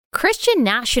Christian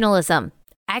nationalism,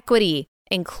 equity,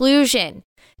 inclusion,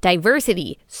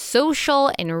 diversity,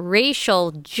 social and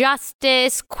racial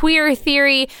justice, queer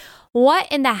theory. What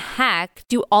in the heck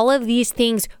do all of these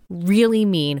things really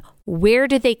mean? Where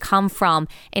do they come from?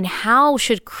 And how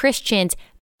should Christians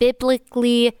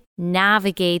biblically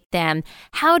navigate them?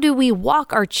 How do we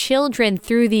walk our children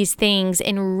through these things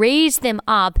and raise them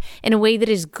up in a way that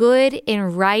is good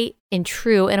and right and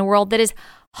true in a world that is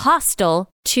hostile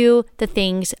to the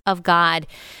things of God?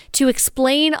 To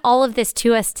explain all of this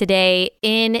to us today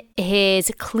in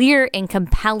his clear and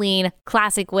compelling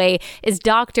classic way is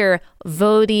Dr.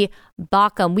 Voddie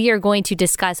Baucham. We are going to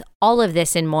discuss all of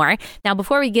this and more. Now,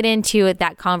 before we get into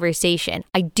that conversation,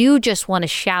 I do just want to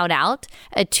shout out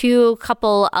a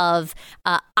couple of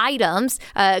items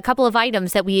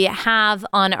that we have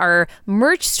on our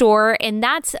merch store, and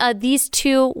that's these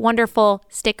two wonderful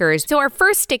stickers. So our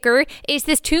first sticker is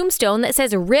this tombstone that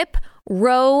says "Rip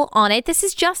Row" on it. This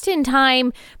is just in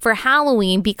time for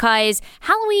Halloween because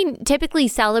Halloween typically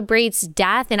celebrates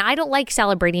death, and I don't like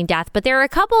celebrating death, but there are a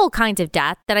couple kinds of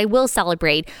death that I will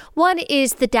celebrate. One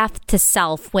is the death to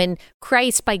self, when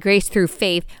Christ, by grace through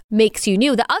faith, makes you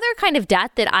new. The other kind of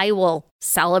death that I will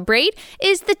celebrate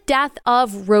is the death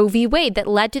of Roe v. Wade that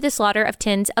led to the slaughter of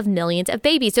tens of millions of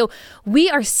babies. So we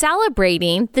are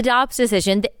celebrating the Dobbs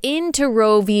decision, the end to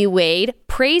Roe v. Wade.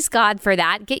 Praise God for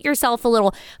that. Get yourself a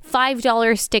little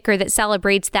 $5 sticker that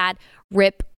celebrates that.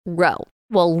 Rip Roe.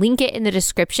 We'll link it in the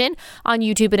description on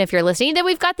YouTube. And if you're listening, then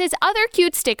we've got this other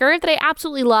cute sticker that I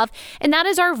absolutely love. And that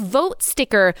is our vote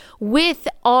sticker with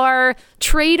our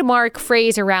trademark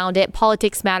phrase around it.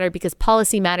 Politics matter because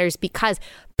policy matters because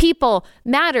people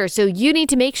matter. So you need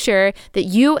to make sure that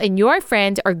you and your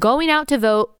friends are going out to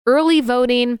vote. Early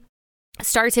voting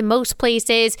starts in most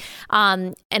places.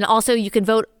 And also you can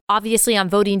vote obviously on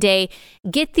voting day.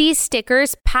 Get these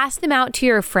stickers, pass them out to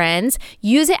your friends,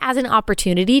 use it as an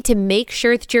opportunity to make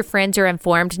sure that your friends are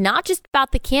informed, not just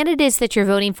about the candidates that you're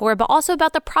voting for, but also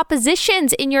about the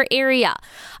propositions in your area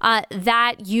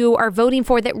that you are voting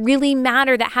for that really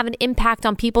matter, that have an impact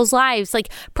on people's lives. Like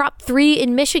Prop 3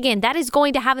 in Michigan, that is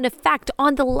going to have an effect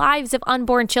on the lives of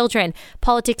unborn children.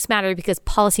 Politics matter because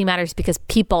policy matters because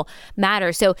people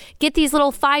matter. So get these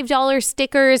little $5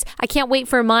 stickers. I can't wait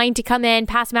for mine to come in,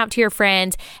 pass them out to your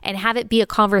friends, and have it be a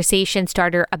conversation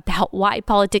starter about why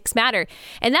politics matter.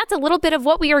 And that's a little bit of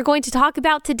what we are going to talk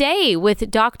about today with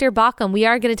Dr. Baucham. We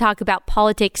are going to talk about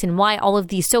politics and why all of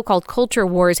these so-called culture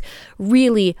wars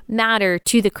really matter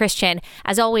to the Christian.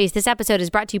 As always, this episode is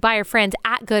brought to you by our friends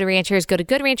at Good Ranchers. Go to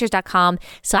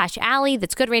goodranchers.com/Allie.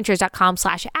 That's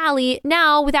goodranchers.com/Allie.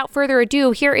 Now, without further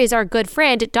ado, here is our good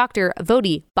friend, Dr.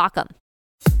 Voddie Baucham.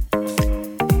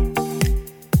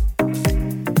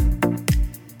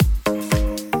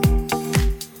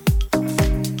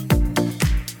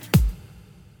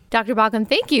 Dr. Baucham,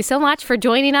 thank you so much for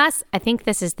joining us. I think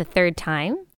this is the third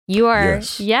time. You are,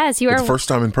 yes, you are. It's the first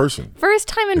time in person. First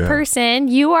time in person.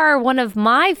 You are one of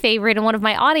my favorite and one of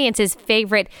my audience's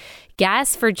favorite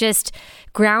guests for just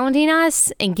grounding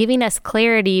us and giving us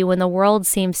clarity when the world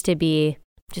seems to be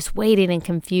just waiting in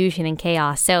confusion and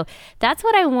chaos. So that's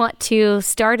what I want to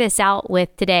start us out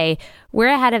with today. We're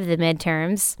ahead of the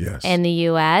midterms in the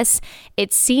U.S.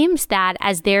 It seems that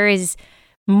as there is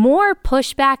more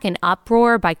pushback and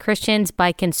uproar by Christians,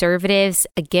 by conservatives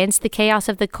against the chaos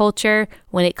of the culture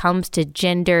when it comes to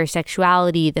gender,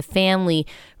 sexuality, the family,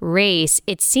 race,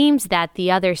 it seems that the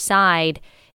other side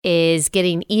is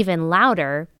getting even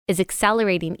louder, is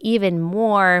accelerating even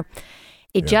more.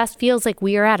 It just feels like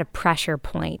we are at a pressure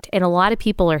point, and a lot of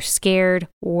people are scared,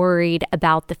 worried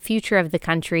about the future of the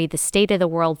country, the state of the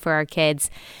world for our kids.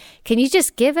 Can you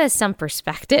just give us some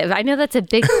perspective? I know that's a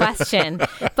big question,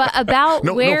 but about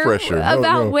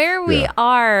where we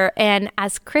are, and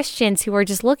as Christians who are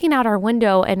just looking out our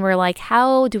window and we're like,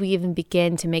 how do we even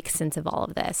begin to make sense of all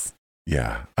of this?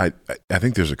 Yeah, I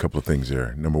think there's a couple of things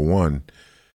there. Number one,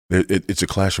 it's a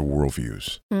clash of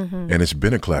worldviews, and it's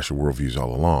been a clash of worldviews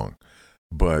all along.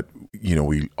 But, you know,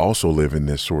 we also live in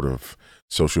this sort of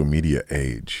social media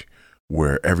age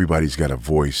where everybody's got a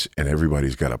voice and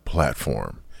everybody's got a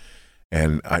platform.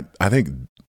 And I think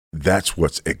that's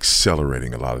what's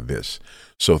accelerating a lot of this.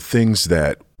 So things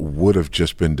that would have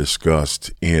just been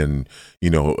discussed in, you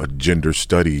know, a gender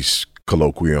studies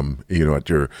colloquium, you know, at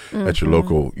your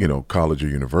local, you know, college or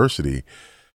university,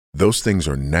 those things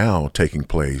are now taking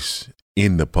place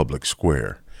in the public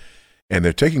square. And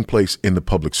they're taking place in the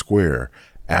public square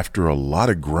after a lot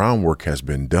of groundwork has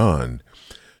been done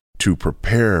to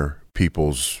prepare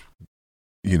people's,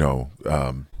 you know,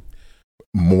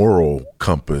 moral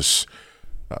compass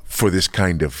for this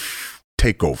kind of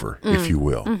takeover, if you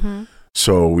will.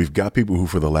 So we've got people who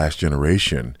for the last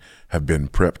generation have been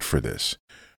prepped for this.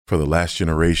 For the last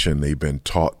generation, they've been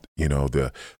taught,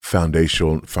 the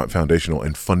foundational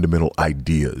and fundamental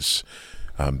ideas.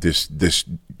 This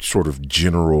sort of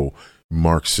general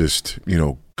Marxist,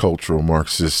 cultural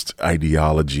Marxist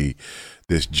ideology,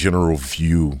 this general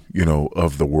view,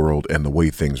 of the world and the way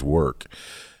things work.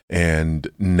 And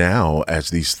now, as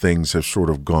these things have sort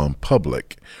of gone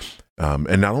public,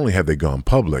 and not only have they gone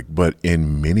public, but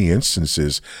in many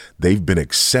instances, they've been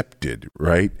accepted,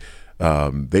 right?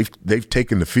 They've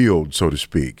taken the field, so to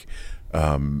speak.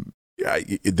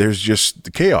 There's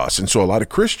just chaos. And so a lot of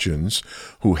Christians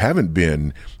who haven't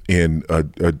been in a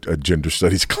gender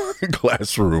studies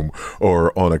classroom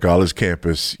or on a college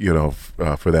campus,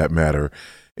 for that matter,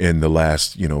 in the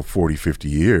last, 40, 50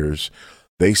 years,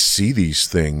 they see these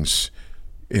things,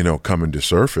 coming to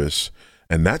surface.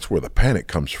 And that's where the panic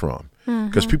comes from.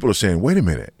 Because people are saying, wait a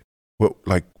minute, what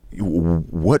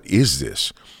is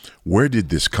this? Where did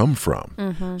this come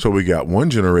from? So we got one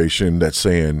generation that's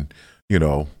saying,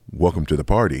 welcome to the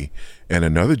party, and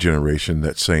another generation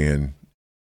that's saying,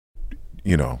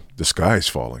 the sky is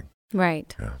falling.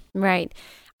 Right. Yeah. Right.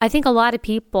 I think a lot of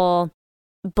people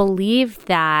believe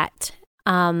that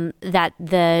that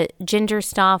the gender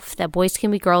stuff, that boys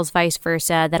can be girls, vice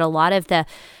versa, that a lot of the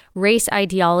race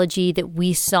ideology that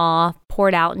we saw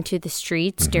poured out into the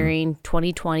streets during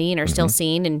 2020 and are still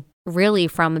seeing, and really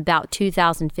from about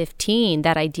 2015,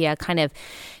 that idea kind of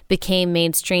became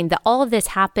mainstream, that all of this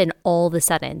happened all of a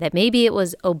sudden, that maybe it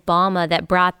was Obama that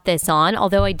brought this on,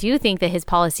 although I do think that his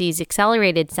policies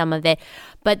accelerated some of it,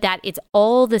 but that it's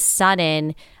all of a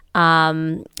sudden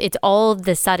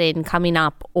coming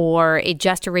up, or it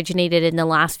just originated in the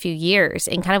last few years.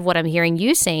 And kind of what I'm hearing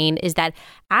you saying is that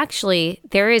actually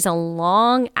there is a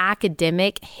long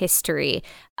academic history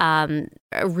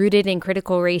rooted in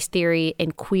critical race theory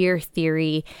and queer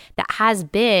theory that has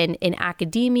been in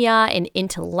academia and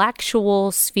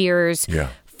intellectual spheres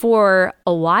for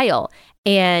a while.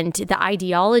 And the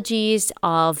ideologies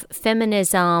of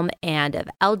feminism and of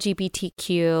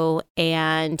LGBTQ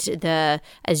and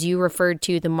as you referred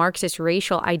to, the Marxist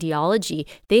racial ideology,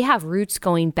 they have roots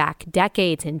going back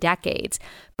decades and decades.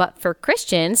 But for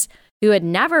Christians who had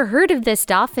never heard of this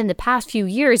stuff in the past few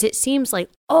years, it seems like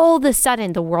all of a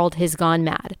sudden the world has gone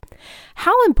mad.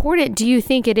 How important do you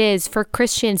think it is for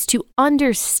Christians to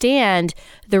understand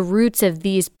the roots of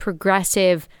these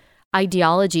progressive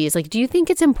ideologies? Do you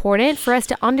think it's important for us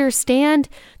to understand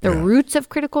the roots of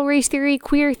critical race theory,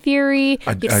 queer theory,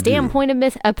 the standpoint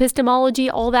of epistemology,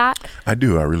 all that? I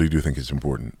do. I really do think it's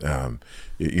important.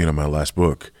 My last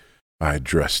book, I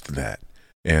addressed that.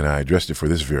 And I addressed it for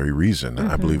this very reason.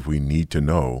 I believe we need to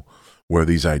know where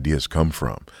these ideas come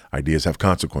from. Ideas have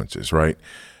consequences, right?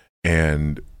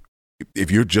 And if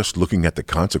you're just looking at the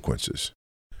consequences,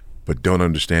 but don't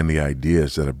understand the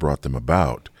ideas that have brought them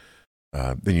about,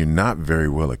 then you're not very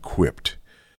well equipped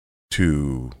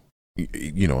to,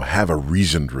 have a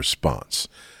reasoned response.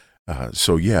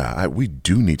 We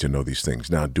do need to know these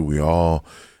things. Now, do we all,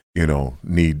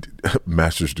 need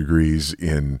master's degrees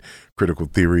in critical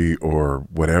theory or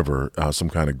whatever, some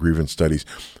kind of grievance studies?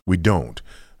 We don't.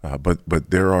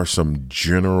 But there are some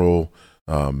general,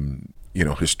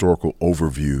 historical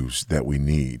overviews that we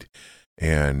need.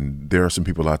 And there are some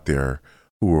people out there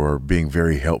who are being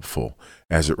very helpful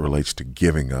as it relates to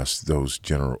giving us those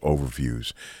general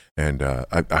overviews. And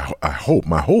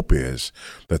my hope is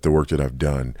that the work that I've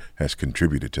done has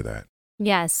contributed to that.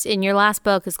 Yes. And your last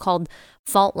book is called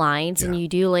Fault Lines, and you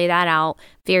do lay that out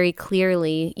very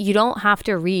clearly. You don't have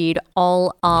to read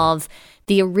all of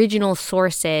the original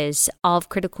sources of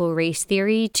critical race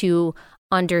theory to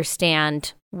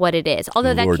understand what it is.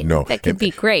 Although that could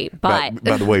be great. But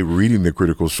by the way, reading the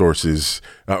critical sources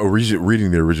or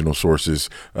reading the original sources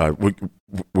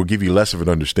will give you less of an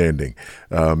understanding.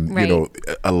 Right.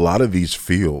 A lot of these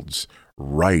fields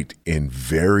write in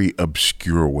very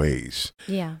obscure ways.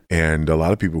 Yeah. And a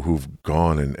lot of people who've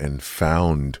gone and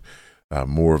found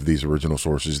more of these original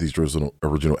sources, these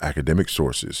original academic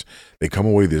sources, they come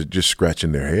away just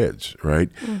scratching their heads, right?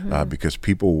 Because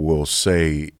people will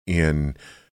say in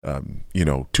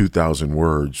 2,000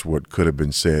 words what could have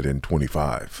been said in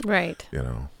 25. Right.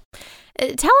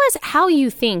 Tell us how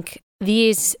you think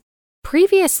these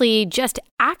previously just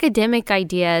academic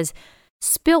ideas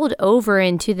spilled over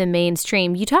into the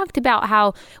mainstream. You talked about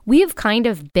how we have kind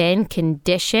of been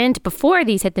conditioned before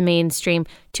these hit the mainstream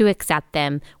to accept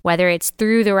them, whether it's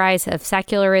through the rise of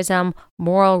secularism,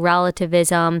 moral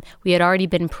relativism. We had already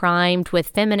been primed with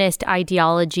feminist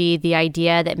ideology, the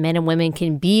idea that men and women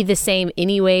can be the same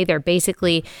anyway. They're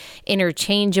basically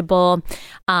interchangeable.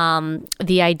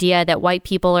 The idea that white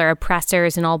people are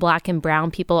oppressors and all Black and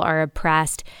brown people are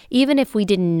oppressed. Even if we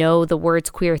didn't know the words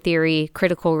queer theory,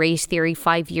 critical race theory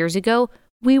 5 years ago,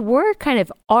 we were kind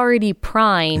of already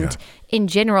primed in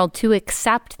general to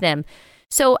accept them.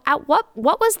 So at what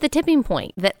was the tipping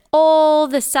point that all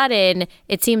of a sudden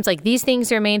it seems like these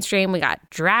things are mainstream? We got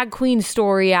drag queen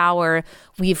story hour.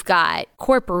 We've got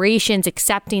corporations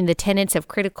accepting the tenets of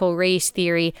critical race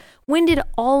theory. When did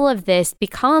all of this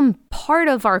become part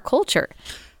of our culture?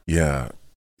 Yeah.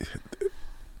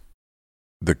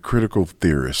 The critical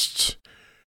theorists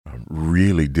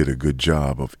really did a good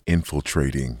job of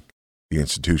infiltrating the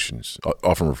institutions,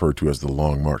 often referred to as the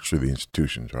long march through the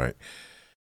institutions, right?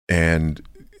 And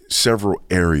several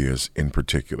areas in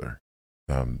particular,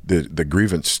 the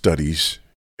grievance studies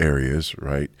areas,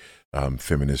 right?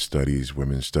 Feminist studies,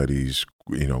 women's studies,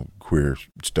 queer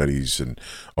studies, and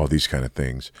all these kind of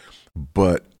things.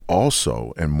 But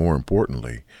also, and more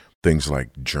importantly, things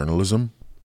like journalism,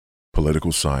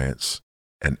 political science,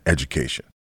 and education.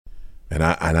 And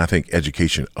I think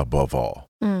education above all.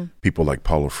 People like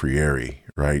Paulo Freire,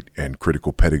 right, and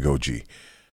critical pedagogy.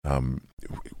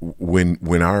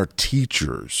 When our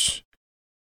teachers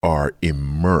are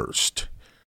immersed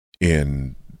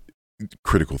in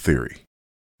critical theory,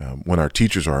 when our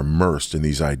teachers are immersed in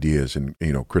these ideas and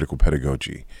critical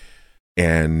pedagogy,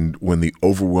 and when the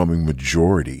overwhelming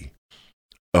majority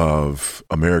of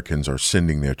Americans are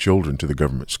sending their children to the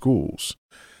government schools,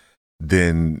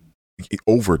 then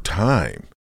over time,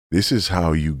 this is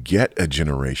how you get a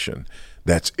generation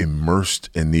that's immersed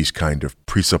in these kind of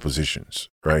presuppositions,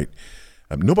 right?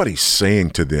 Nobody's saying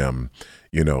to them,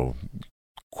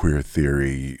 queer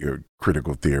theory or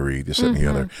critical theory, this, that, and the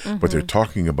other, but they're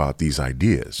talking about these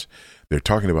ideas. They're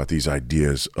talking about these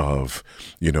ideas of,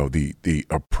 the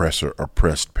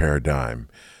oppressed paradigm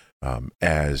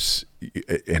as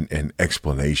an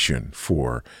explanation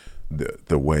for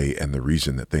the way and the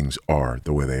reason that things are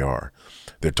the way they are.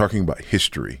 They're talking about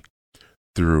history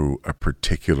through a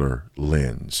particular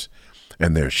lens,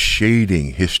 and they're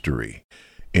shading history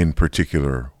in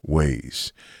particular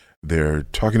ways. They're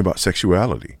talking about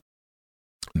sexuality.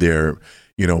 They're,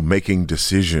 making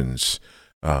decisions,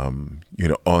 on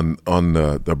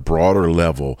the broader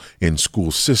level in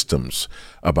school systems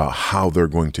about how they're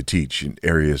going to teach in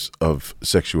areas of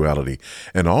sexuality,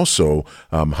 and also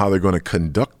how they're going to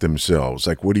conduct themselves.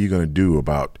 Like, what are you going to do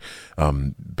about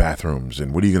bathrooms,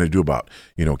 and what are you going to do about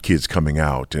kids coming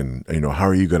out, and how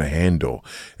are you going to handle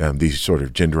these sort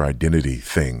of gender identity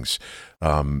things?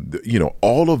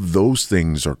 All of those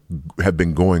things have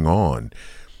been going on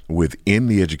within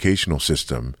the educational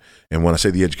system. And when I say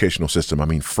the educational system, I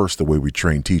mean first the way we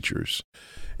train teachers,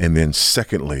 and then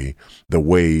secondly, the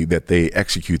way that they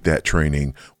execute that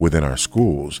training within our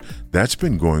schools. That's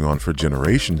been going on for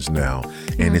generations now,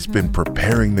 and it's been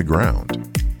preparing the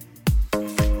ground.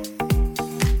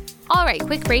 All right,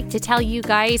 quick break to tell you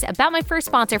guys about my first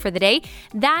sponsor for the day.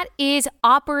 That is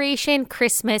Operation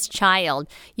Christmas Child.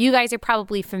 You guys are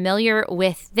probably familiar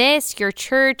with this. Your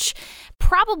church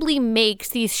probably makes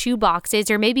these shoe boxes,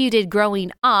 or maybe you did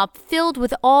growing up, filled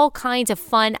with all kinds of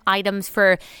fun items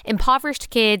for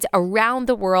impoverished kids around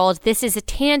the world. This is a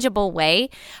tangible way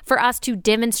for us to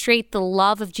demonstrate the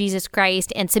love of Jesus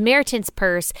Christ, and Samaritan's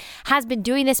Purse has been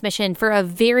doing this mission for a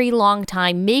very long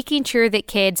time, making sure that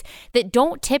kids that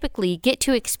don't typically get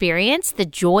to experience the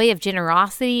joy of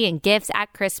generosity and gifts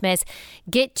at Christmas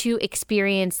get to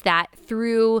experience that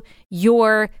through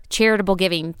your charitable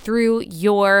giving, through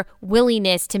your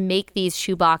willingness to make these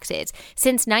shoe boxes.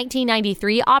 Since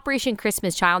 1993, Operation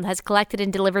Christmas Child has collected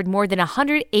and delivered more than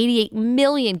 188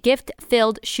 million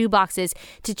gift-filled shoe boxes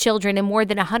to children in more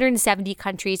than 170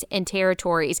 countries and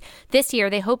territories. This year,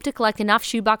 they hope to collect enough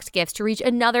shoebox gifts to reach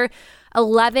another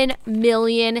 11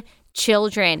 million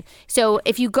children. So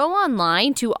if you go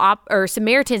online to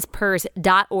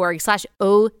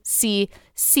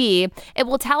SamaritansPurse.org/OCC, it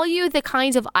will tell you the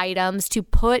kinds of items to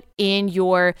put in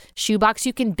your shoebox.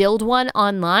 You can build one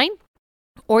online,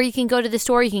 or you can go to the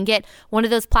store. You can get one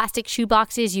of those plastic shoe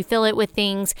boxes. You fill it with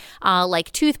things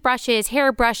like toothbrushes,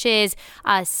 hairbrushes,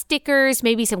 stickers,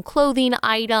 maybe some clothing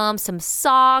items, some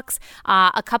socks,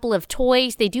 a couple of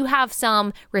toys. They do have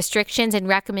some restrictions and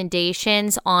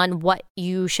recommendations on what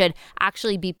you should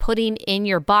actually be putting in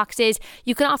your boxes.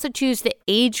 You can also choose the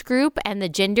age group and the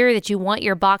gender that you want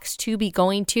your box to be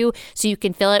going to, so you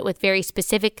can fill it with very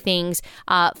specific things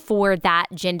for that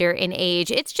gender and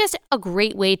age. It's just a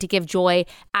great way to give joy away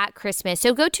at Christmas.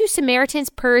 So go to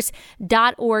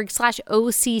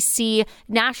SamaritansPurse.org/OCC.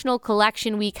 National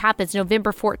Collection Week happens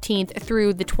November 14th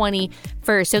through the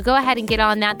 21st. So go ahead and get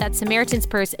on that. That's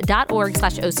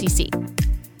SamaritansPurse.org/OCC.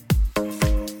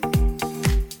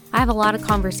 I have a lot of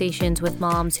conversations with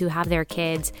moms who have their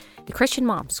kids, Christian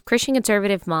moms, Christian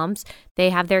conservative moms.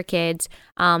 They have their kids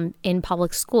in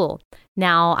public school.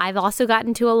 Now, I've also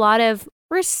gotten to a lot of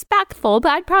respectful,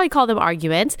 but I'd probably call them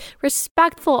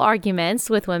respectful arguments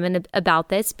with women about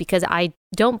this, because I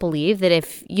don't believe that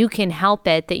if you can help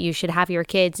it, that you should have your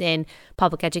kids in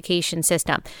public education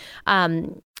system.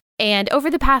 And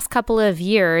over the past couple of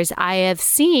years, I have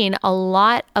seen a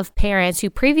lot of parents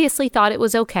who previously thought it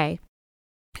was okay,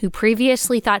 who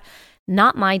previously thought,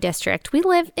 not my district. We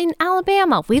live in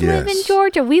Alabama. We live in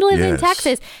Georgia. We live in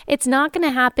Texas. It's not going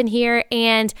to happen here.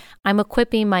 And I'm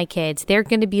equipping my kids. They're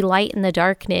going to be light in the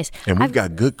darkness. And we've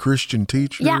got good Christian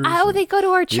teachers. Yeah. Oh, they go to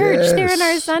our church. They're in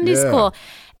our Sunday school.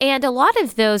 And a lot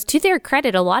of those, to their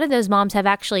credit, a lot of those moms have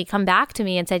actually come back to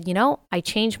me and said, I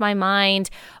changed my mind.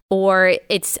 Or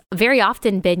it's very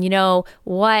often been,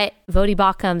 what Voddie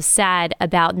Baucham said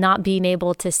about not being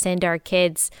able to send our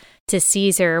kids to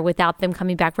Caesar without them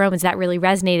coming back Romans. That really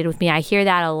resonated with me. I hear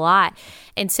that a lot.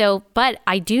 And so, but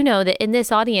I do know that in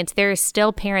this audience, there are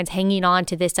still parents hanging on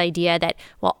to this idea that,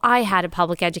 well, I had a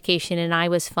public education and I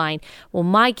was fine. Well,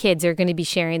 my kids are going to be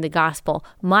sharing the gospel.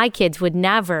 My kids would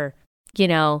never,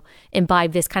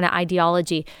 imbibe this kind of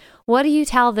ideology. What do you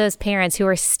tell those parents who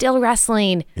are still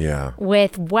wrestling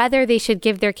with whether they should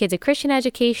give their kids a Christian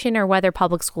education or whether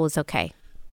public school is okay?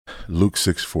 Luke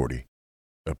 6:40.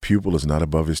 A pupil is not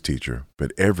above his teacher,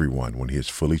 but everyone, when he is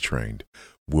fully trained,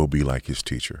 will be like his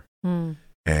teacher.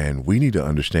 And we need to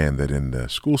understand that in the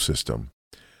school system,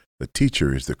 the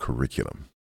teacher is the curriculum.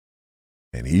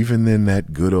 And even in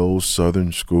that good old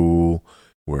Southern school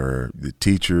where the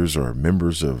teachers are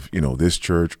members of, this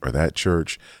church or that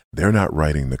church, they're not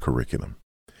writing the curriculum.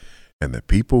 And the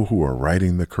people who are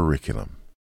writing the curriculum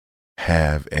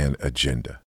have an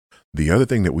agenda. The other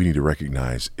thing that we need to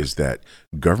recognize is that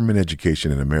government education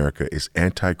in America is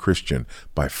anti-Christian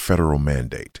by federal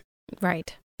mandate.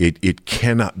 Right. It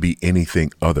cannot be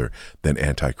anything other than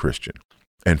anti-Christian.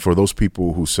 And for those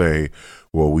people who say,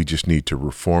 well, we just need to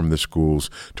reform the schools,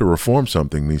 to reform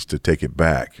something means to take it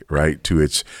back, right, to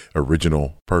its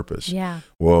original purpose. Yeah.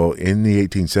 Well, in the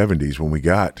 1870s, when we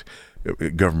got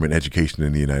government education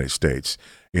in the United States,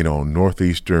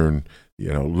 Northeastern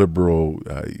liberal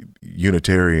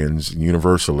Unitarians and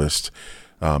Universalists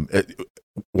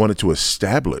wanted to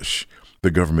establish the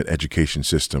government education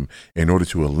system in order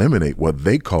to eliminate what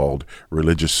they called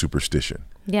religious superstition.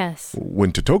 Yes. When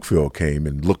de Tocqueville came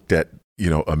and looked at,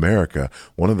 America,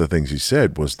 one of the things he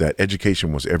said was that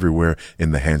education was everywhere in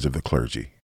the hands of the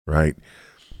clergy, right?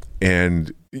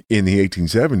 And in the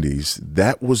 1870s,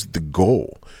 that was the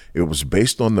goal. It was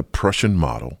based on the Prussian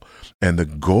model, and the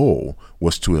goal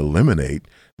was to eliminate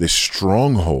the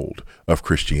stronghold of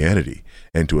Christianity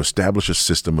and to establish a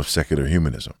system of secular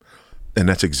humanism. And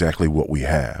that's exactly what we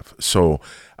have. So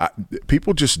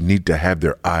people just need to have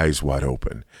their eyes wide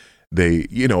open. They,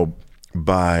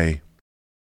 by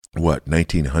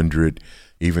 1900,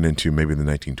 even into maybe the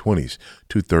 1920s,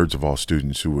 2/3 of all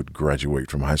students who would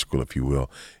graduate from high school, if you will,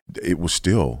 it was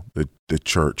still the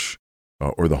church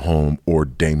or the home or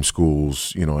dame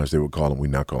schools, as they would call them. We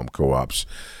now call them co-ops.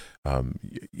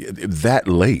 That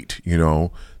late,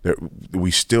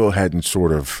 we still hadn't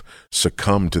sort of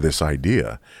succumbed to this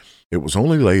idea. It was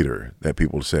only later that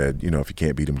people said, if you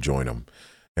can't beat them, join them.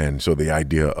 And so the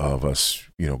idea of us,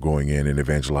 going in and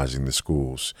evangelizing the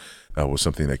schools was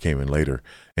something that came in later.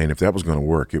 And if that was going to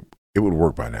work, it would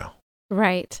work by now.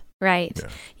 Right.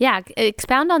 Yeah.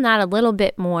 Expound on that a little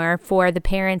bit more for the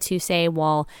parents who say,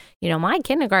 well, my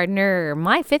kindergartner or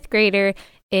my fifth grader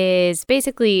is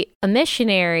basically a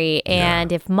missionary.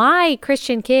 And if my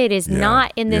Christian kid is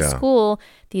not in this school,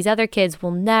 these other kids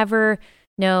will never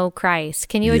know Christ.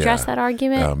 Can you address that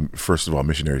argument? First of all,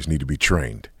 missionaries need to be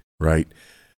trained, right?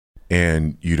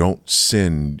 And you don't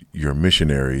send your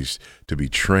missionaries to be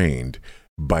trained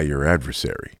by your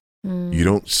adversary. You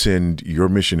don't send your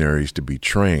missionaries to be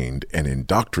trained and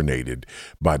indoctrinated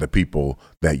by the people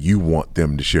that you want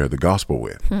them to share the gospel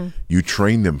with. You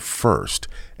train them first,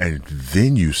 and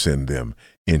then you send them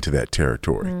into that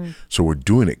territory. So we're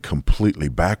doing it completely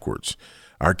backwards.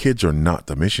 Our kids are not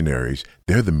the missionaries.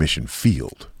 They're the mission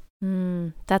field.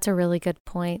 That's a really good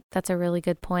point.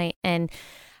 And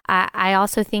I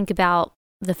also think about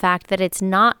the fact that it's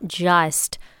not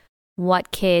just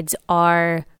what kids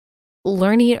are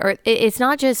learning, or it's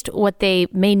not just what they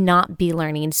may not be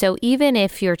learning. So even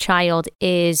if your child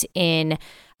is in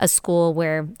a school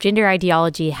where gender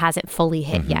ideology hasn't fully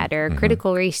hit yet, or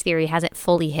critical race theory hasn't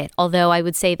fully hit. Although I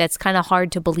would say that's kind of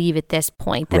hard to believe at this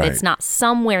point, that it's not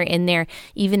somewhere in there,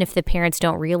 even if the parents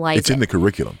don't realize it's in the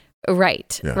curriculum.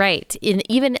 Right, right. And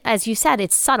even as you said,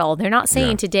 it's subtle. They're not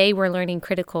saying today we're learning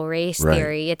critical race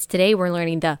theory. It's today we're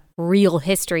learning the real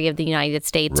history of the United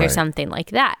States or something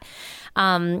like that.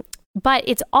 But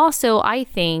it's also, I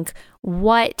think,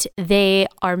 what they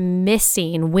are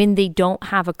missing when they don't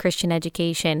have a Christian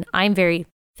education. I'm very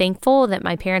thankful that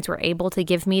my parents were able to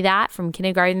give me that from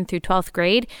kindergarten through 12th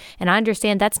grade. And I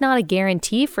understand that's not a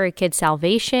guarantee for a kid's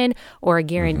salvation or a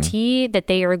guarantee that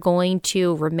they are going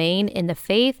to remain in the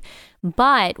faith.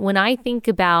 But when I think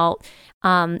about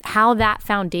how that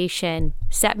foundation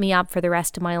set me up for the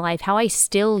rest of my life, how I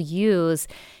still use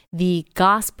the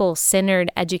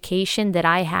gospel-centered education that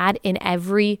I had in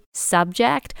every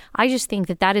subject, I just think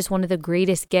that that is one of the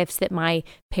greatest gifts that my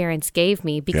parents gave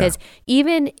me. Because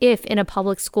even if in a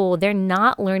public school, they're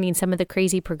not learning some of the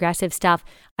crazy progressive stuff,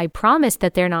 I promise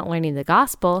that they're not learning the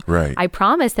gospel. Right. I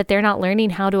promise that they're not learning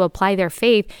how to apply their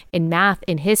faith in math,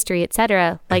 in history,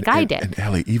 etc., like I did. And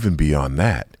Allie, even beyond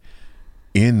that,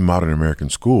 in modern American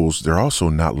schools, they're also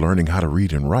not learning how to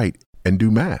read and write and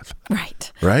do math.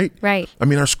 Right. Right? Right. I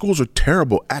mean, our schools are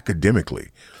terrible academically.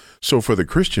 So for the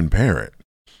Christian parent,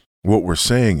 what we're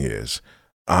saying is,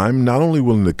 I'm not only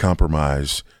willing to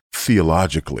compromise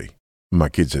theologically my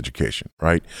kid's education,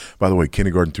 right? By the way,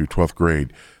 kindergarten through 12th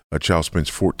grade, a child spends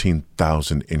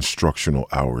 14,000 instructional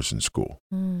hours in school.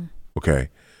 Okay.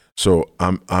 So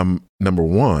I'm number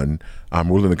one, I'm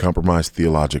willing to compromise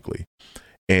theologically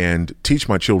and teach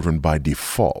my children by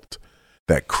default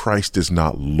that Christ is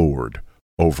not Lord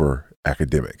over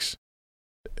academics.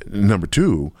 Number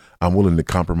two, I'm willing to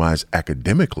compromise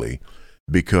academically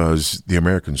because the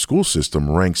American school system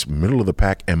ranks middle of the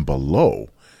pack and below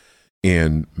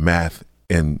in math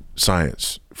and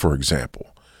science, for example.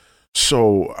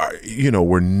 So,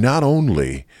 we're not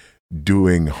only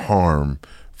doing harm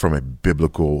from a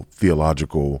biblical,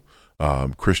 theological,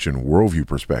 Christian worldview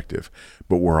perspective,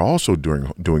 but we're also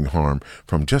doing harm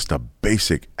from just a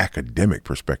basic academic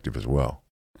perspective as well.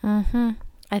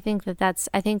 I think that's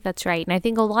right. And I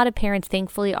think a lot of parents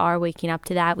thankfully are waking up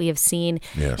to that. We have seen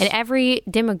in every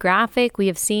demographic, we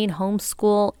have seen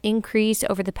homeschool increase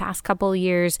over the past couple of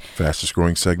years. Fastest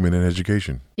growing segment in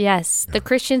education. Yes. The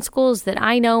Christian schools that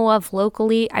I know of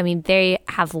locally, I mean, they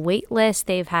have wait lists.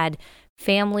 They've had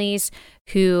families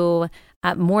who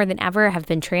more than ever have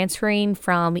been transferring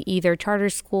from either charter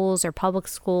schools or public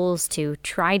schools to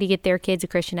try to get their kids a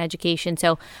Christian education.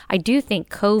 So I do think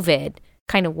COVID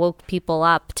kind of woke people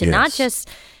up to not just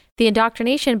the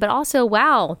indoctrination, but also,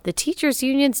 wow, the teachers'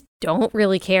 unions don't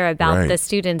really care about the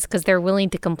students because they're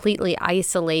willing to completely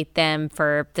isolate them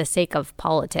for the sake of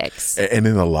politics. And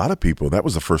in a lot of people, that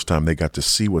was the first time they got to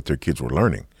see what their kids were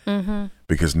learning.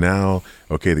 Because now,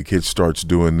 the kid starts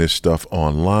doing this stuff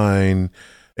online.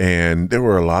 And there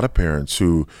were a lot of parents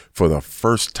who, for the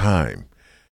first time,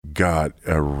 got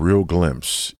a real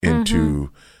glimpse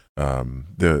into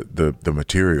the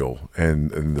material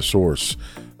and the source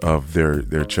of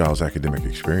their child's academic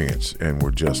experience, and were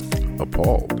just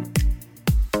appalled.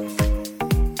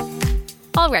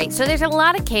 All right, so there's a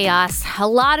lot of chaos, a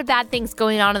lot of bad things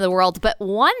going on in the world, but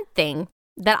one thing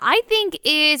that I think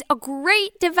is a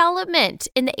great development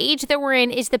in the age that we're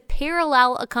in is the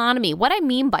parallel economy. What I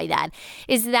mean by that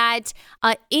is that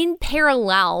in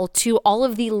parallel to all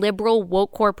of the liberal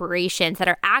woke corporations that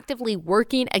are actively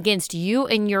working against you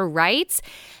and your rights,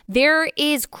 there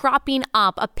is cropping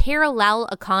up a parallel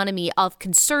economy of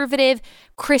conservative,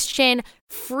 Christian,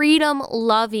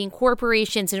 freedom-loving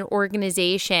corporations and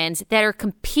organizations that are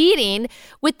competing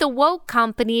with the woke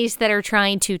companies that are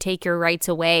trying to take your rights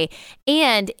away.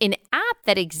 And an app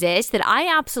that exists that I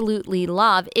absolutely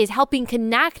love is helping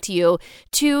connect you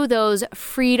to those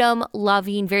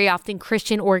freedom-loving, very often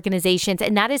Christian organizations,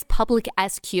 and that is Public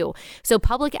SQ. So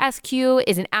Public SQ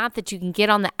is an app that you can get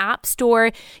on the App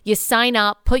Store. You sign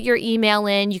up, put your email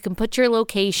in, you can put your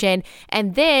location,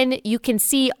 and then you can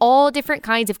see all different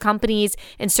kinds of companies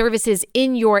and services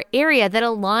in your area that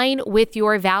align with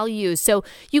your values. So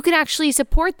you can actually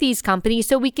support these companies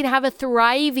so we can have a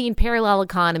thriving parallel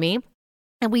economy.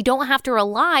 And we don't have to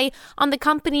rely on the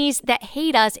companies that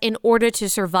hate us in order to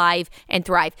survive and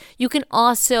thrive. You can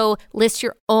also list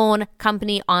your own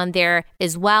company on there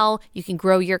as well. You can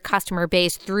grow your customer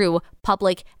base through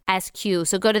Public SQ.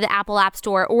 So go to the Apple App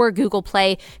Store or Google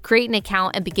Play, create an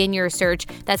account, and begin your search.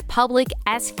 That's Public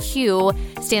SQ,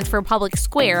 stands for Public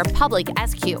Square, Public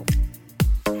SQ.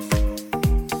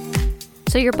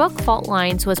 So your book, Fault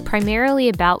Lines, was primarily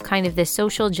about kind of the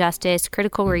social justice,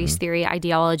 critical race theory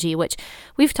ideology, which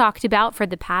we've talked about for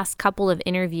the past couple of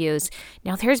interviews.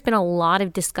 Now, there's been a lot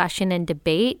of discussion and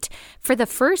debate for the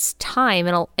first time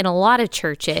in a lot of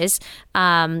churches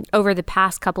over the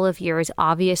past couple of years,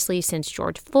 obviously since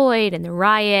George Floyd and the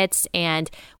riots.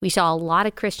 And we saw a lot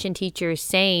of Christian teachers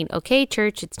saying, okay,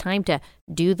 church, it's time to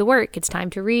do the work. It's time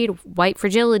to read White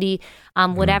Fragility,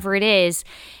 whatever it is.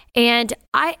 And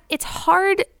it's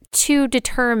hard to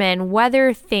determine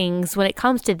whether things, when it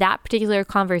comes to that particular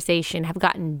conversation, have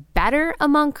gotten better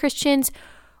among Christians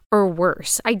or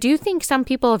worse. I do think some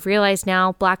people have realized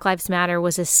now Black Lives Matter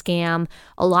was a scam.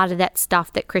 A lot of that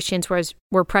stuff that Christians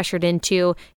were pressured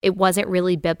into, it wasn't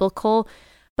really biblical.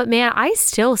 But man, I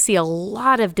still see a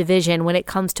lot of division when it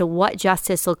comes to what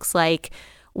justice looks like,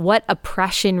 what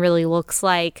oppression really looks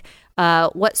like,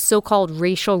 what so-called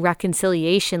racial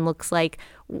reconciliation looks like.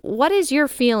 What is your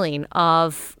feeling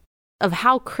of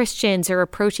how Christians are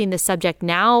approaching the subject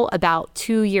now, about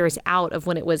 2 years out of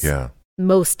when it was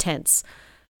most tense?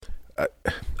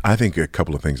 I think a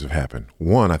couple of things have happened.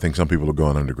 One, I think some people have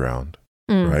gone underground,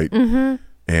 right? Mm-hmm.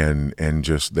 And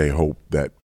just they hope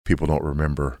that people don't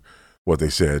remember what they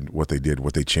said, what they did,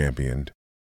 what they championed.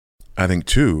 I think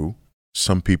two,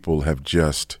 some people have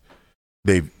just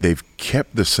they've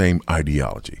kept the same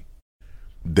ideology.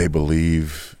 They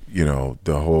believe,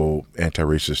 the whole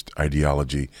anti-racist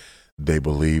ideology. They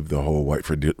believe the whole white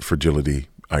fragility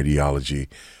ideology.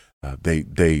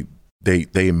 They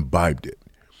imbibed it,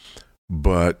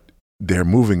 but they're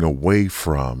moving away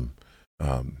from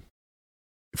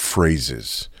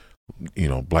phrases,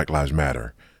 Black Lives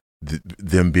Matter,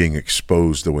 them being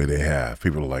exposed the way they have.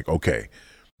 People are like, okay,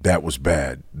 that was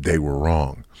bad. They were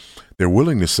wrong. They're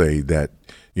willing to say that,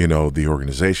 the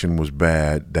organization was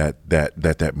bad,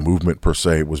 that movement per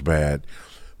se was bad,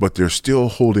 but they're still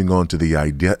holding on to the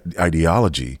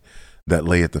ideology that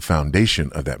lay at the foundation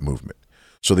of that movement.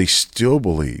 So they still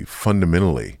believe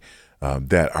fundamentally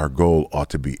that our goal ought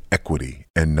to be equity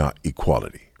and not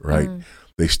equality, right?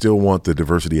 They still want the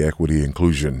diversity, equity,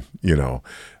 inclusion,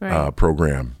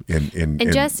 program.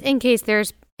 And just in case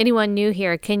there's anyone new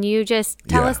here, can you just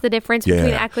tell us the difference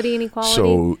between equity and equality?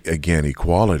 So again,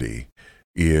 equality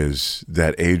is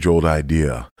that age-old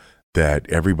idea that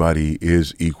everybody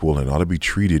is equal and ought to be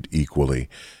treated equally,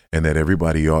 and that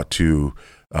everybody ought to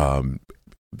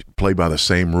play by the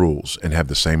same rules and have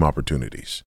the same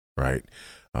opportunities, right?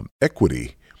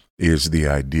 Equity is the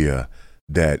idea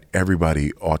that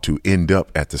everybody ought to end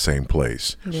up at the same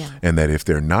place, and that if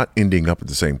they're not ending up at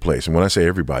the same place, and when I say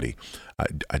everybody,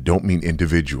 I don't mean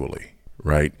individually,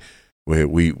 right?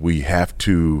 We have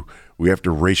to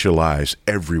racialize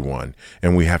everyone,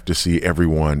 and we have to see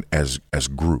everyone as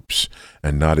groups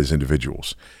and not as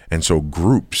individuals. And so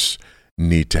groups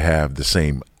need to have the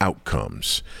same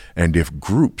outcomes. And if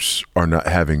groups are not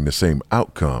having the same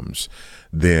outcomes,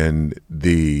 then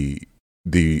the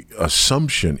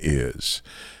assumption is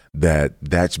that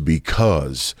that's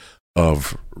because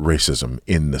of racism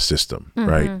in the system,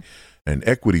 right? And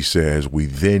equity says we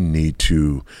then need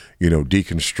to,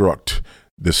 deconstruct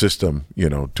the system,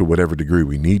 to whatever degree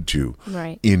we need to,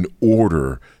 in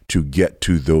order to get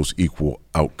to those equal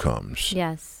outcomes.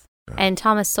 Yes. And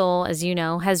Thomas Sowell, as you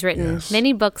know, has written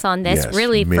many books on this,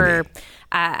 really for,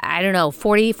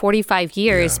 40, 45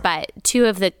 years. But two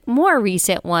of the more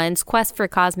recent ones, Quest for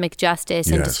Cosmic Justice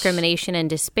and Discrimination and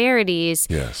Disparities,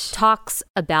 talks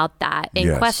about that.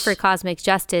 In Quest for Cosmic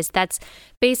Justice, that's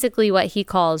basically what he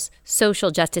calls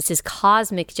social justice, is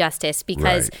cosmic justice,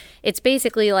 because it's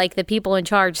basically like the people in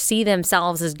charge see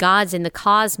themselves as gods in the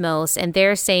cosmos, and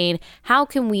they're saying, how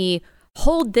can we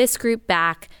hold this group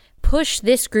back, push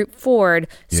this group forward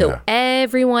so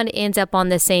everyone ends up on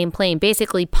the same plane,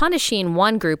 basically punishing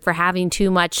one group for having too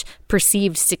much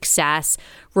perceived success,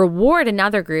 reward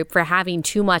another group for having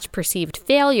too much perceived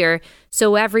failure,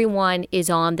 so everyone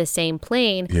is on the same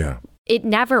plane. It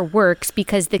never works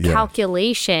because the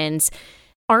calculations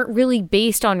aren't really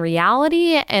based on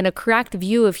reality and a correct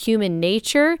view of human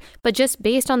nature, but just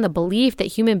based on the belief that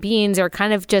human beings are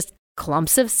kind of just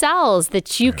clumps of cells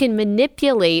that you can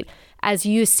manipulate as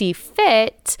you see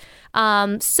fit,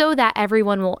 so that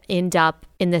everyone will end up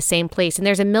in the same place. And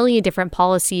there's a million different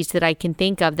policies that I can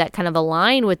think of that kind of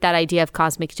align with that idea of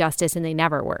cosmic justice, and they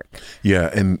never work. Yeah,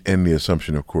 and the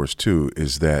assumption, of course, too,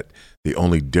 is that the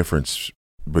only difference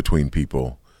between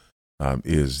people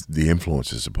is the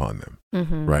influences upon them,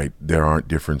 right? There aren't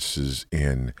differences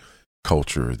in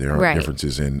culture. There aren't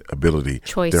differences in ability.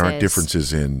 Choices. There aren't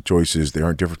differences in choices. There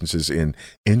aren't differences in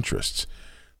interests.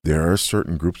 There are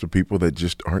certain groups of people that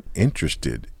just aren't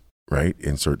interested, right,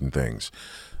 in certain things.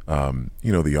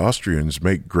 The Austrians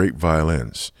make great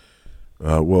violins.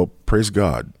 Well, praise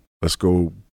God. Let's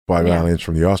go buy violins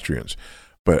from the Austrians.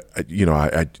 But,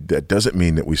 that doesn't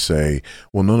mean that we say,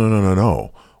 well,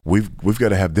 no. We've got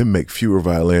to have them make fewer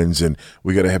violins, and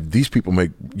we got to have these people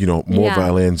make, more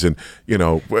violins. And,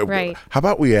 right. How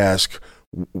about we ask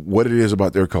what it is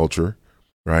about their culture,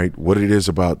 right? What it is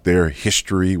about their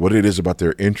history, what it is about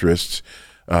their interests,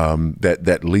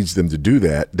 that leads them to do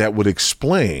that. That would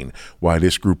explain why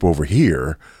this group over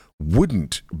here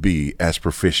wouldn't be as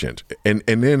proficient. And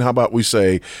then how about we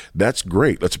say, that's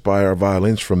great. Let's buy our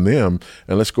violins from them,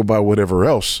 and let's go buy whatever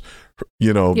else,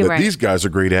 that these guys are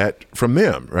great at from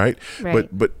them. Right.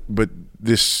 But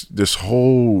this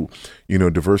whole,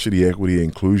 diversity, equity,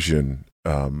 inclusion,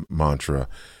 mantra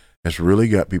has really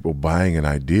got people buying an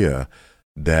idea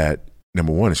that,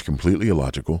 number one, is completely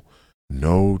illogical.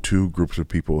 No two groups of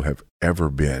people have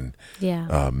ever been,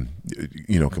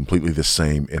 completely the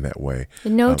same in that way.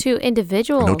 No two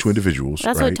individuals. No two individuals.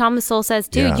 That's what Thomas Sowell says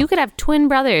too. Yeah. You could have twin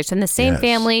brothers from the same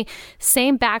family,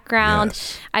 same background.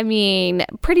 Yes. I mean,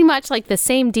 pretty much like the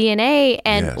same DNA,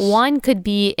 and one could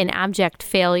be an abject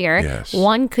failure. Yes.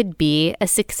 One could be a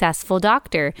successful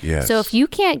doctor. Yes. So if you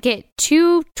can't get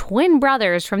two twin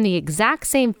brothers from the exact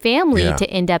same family to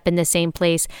end up in the same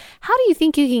place, how do you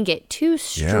think you can get two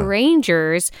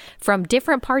strangers from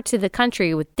different parts of the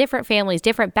country with different families,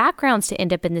 different backgrounds to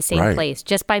end up in the same place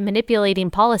just by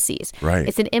manipulating policies? Right.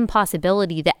 It's an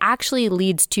impossibility that actually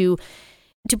leads to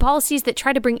policies that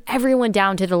try to bring everyone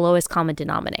down to the lowest common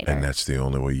denominator. And that's the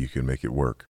only way you can make it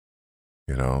work.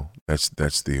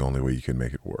 That's the only way you can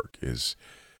make it work is,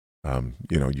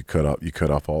 you cut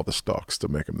off all the stalks to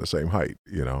make them the same height,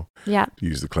 Yeah.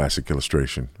 Use the classic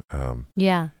illustration.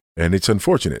 Yeah. And it's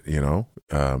unfortunate,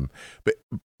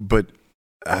 but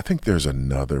I think there's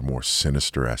another more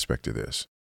sinister aspect to this.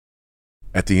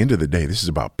 At the end of the day, this is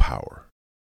about power.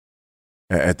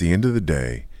 At the end of the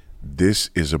day, this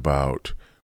is about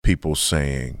people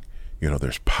saying,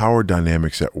 there's power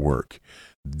dynamics at work.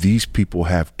 These people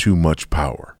have too much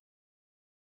power.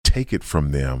 Take it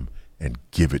from them and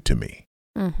give it to me.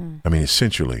 Mm-hmm. I mean,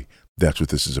 essentially, that's what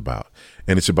this is about.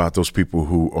 And it's about those people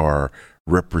who are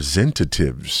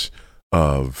representatives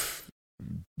of,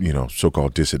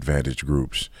 so-called disadvantaged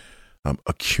groups,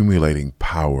 accumulating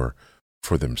power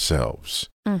for themselves.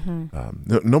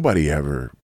 Mm-hmm. Nobody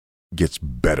ever gets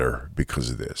better because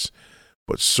of this,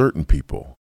 but certain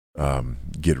people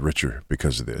get richer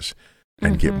because of this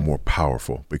and get more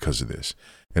powerful because of this.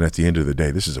 And at the end of the day,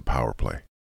 this is a power play.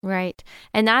 Right.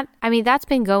 And that's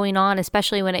been going on,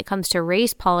 especially when it comes to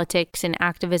race politics and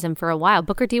activism for a while.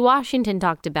 Booker T. Washington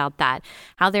talked about that,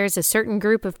 how there's a certain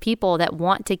group of people that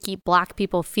want to keep Black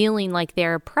people feeling like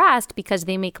they're oppressed because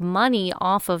they make money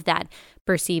off of that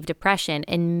perceived oppression.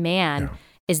 And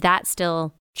is that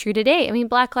still true today? I mean,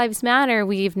 Black Lives Matter,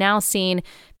 we've now seen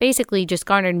basically just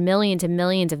garnered millions and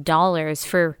millions of dollars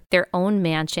for their own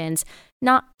mansions,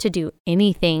 not to do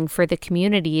anything for the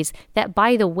communities that,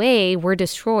 by the way, were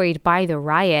destroyed by the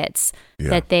riots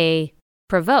that they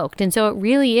provoked. And so it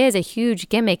really is a huge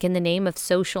gimmick in the name of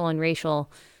social and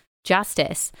racial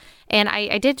justice. And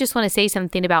I did just want to say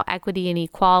something about equity and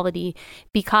equality,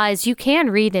 because you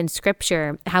can read in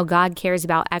scripture how God cares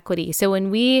about equity. So when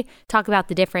we talk about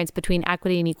the difference between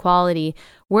equity and equality,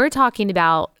 we're talking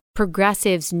about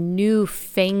progressives'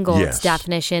 newfangled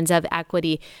definitions of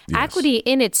equity. Yes. Equity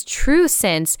in its true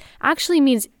sense actually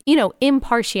means,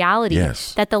 impartiality,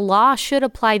 that the law should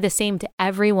apply the same to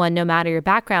everyone, no matter your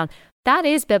background. That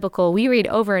is biblical. We read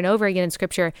over and over again in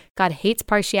scripture, God hates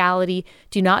partiality.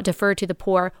 Do not defer to the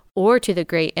poor or to the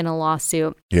great in a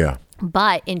lawsuit. Yeah.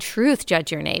 But in truth,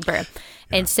 judge your neighbor. Yeah.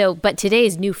 And so, but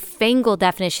today's newfangled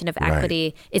definition of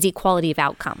equity is equality of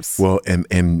outcomes. Well,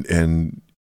 and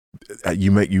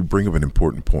you bring up an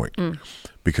important point,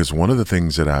 because one of the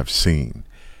things that I've seen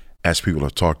as people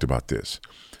have talked about this,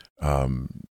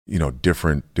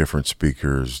 different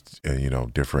speakers,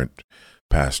 different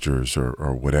pastors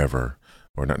or whatever,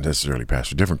 or not necessarily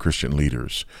pastors, different Christian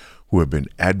leaders who have been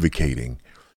advocating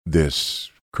this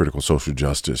critical social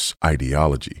justice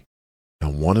ideology.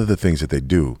 And one of the things that they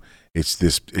do, it's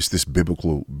this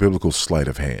biblical sleight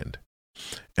of hand.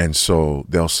 And so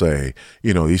they'll say,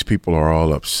 these people are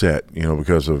all upset,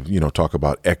 because of, talk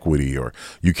about equity, or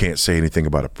you can't say anything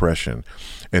about oppression.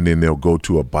 And then they'll go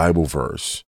to a Bible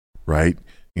verse, right?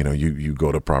 You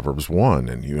go to Proverbs 1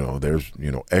 and, there's,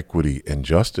 equity and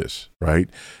justice, right?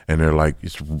 And they're like,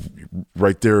 it's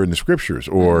right there in the scriptures.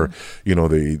 Or,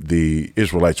 the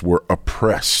Israelites were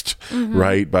oppressed,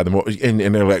 right? By and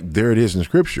they're like, there it is in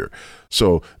scripture.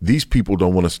 So these people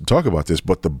don't want us to talk about this,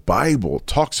 but the Bible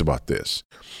talks about this.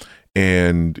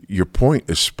 And your point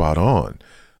is spot on.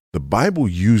 The Bible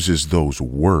uses those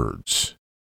words.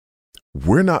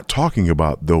 We're not talking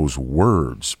about those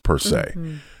words per se.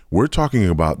 Mm-hmm. We're talking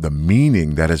about the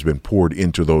meaning that has been poured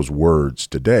into those words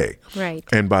today. Right.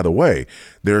 And by the way,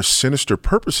 there are sinister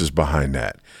purposes behind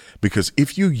that. Because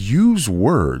if you use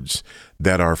words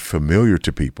that are familiar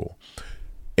to people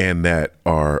and that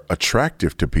are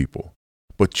attractive to people,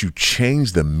 but you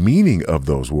change the meaning of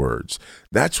those words,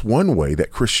 that's one way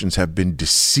that Christians have been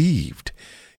deceived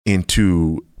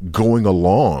into going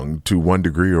along to one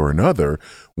degree or another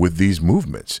with these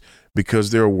movements.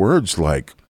 Because there are words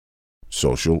like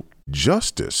social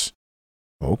justice.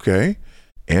 Okay.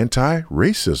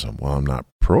 Anti-racism. Well, I'm not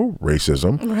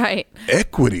pro-racism. Right.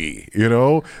 Equity,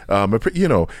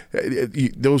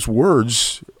 those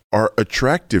words are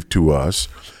attractive to us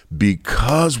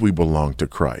because we belong to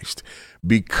Christ,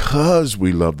 because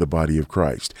we love the body of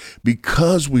Christ,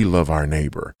 because we love our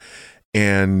neighbor.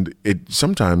 And it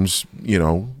sometimes,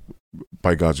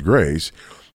 by God's grace,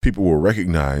 people will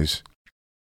recognize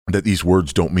that these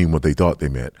words don't mean what they thought they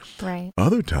meant. Right.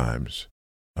 Other times,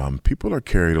 people are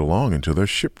carried along until they're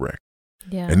shipwrecked.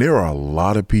 Yeah. And there are a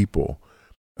lot of people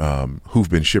who've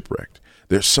been shipwrecked.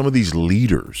 There's some of these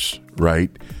leaders,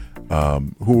 right,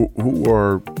 who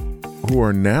are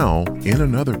now in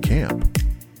another camp.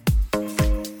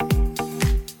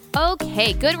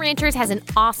 Okay, Good Ranchers has an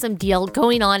awesome deal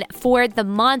going on for the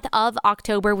month of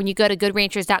October when you go to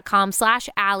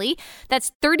goodranchers.com/Allie.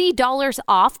 That's $30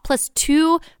 off plus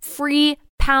 2 free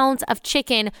pounds of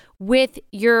chicken with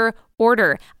your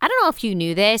order. I don't know if you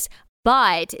knew this,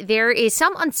 but there is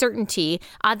some uncertainty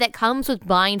that comes with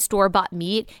buying store-bought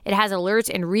meat. It has alerts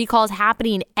and recalls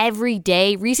happening every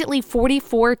day. Recently,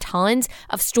 44 tons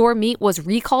of store meat was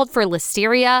recalled for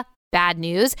listeria. Bad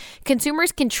news.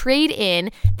 Consumers can trade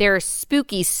in their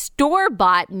spooky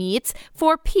store-bought meats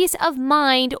for peace of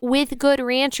mind with Good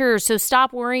Ranchers. So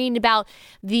stop worrying about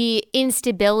the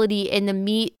instability in the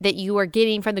meat that you are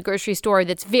getting from the grocery store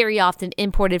that's very often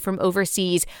imported from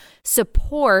overseas.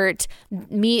 Support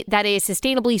meat that is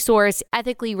sustainably sourced,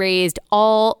 ethically raised,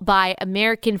 all by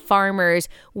American farmers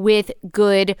with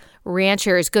Good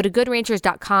Ranchers. Go to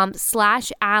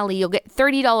goodranchers.com/Allie. You'll get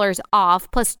 $30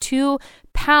 off plus 2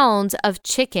 pounds of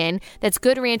chicken. That's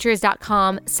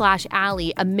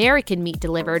goodranchers.com/Allie. American meat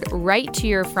delivered right to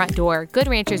your front door.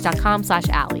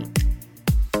 goodranchers.com/Allie.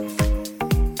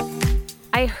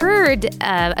 I heard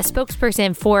a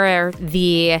spokesperson for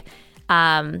the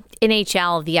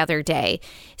NHL the other day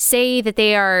say that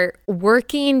they are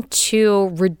working to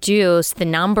reduce the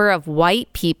number of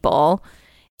white people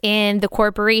in the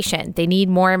corporation. They need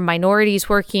more minorities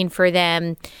working for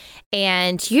them.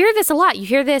 And you hear this a lot. You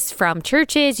hear this from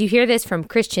churches. You hear this from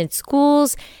Christian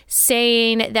schools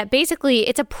saying that basically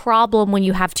it's a problem when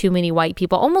you have too many white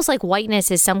people, almost like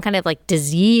whiteness is some kind of like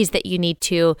disease that you need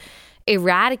to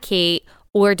eradicate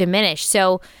or diminish.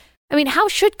 So, I mean, how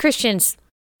should Christians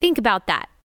think about that?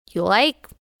 You like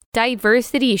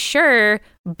diversity, sure,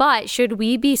 but should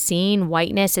we be seeing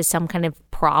whiteness as some kind of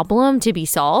problem to be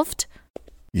solved?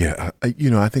 Yeah, I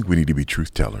think we need to be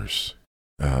truth tellers.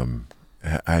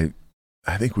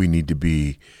 I think we need to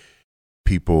be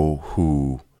people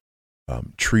who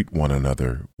treat one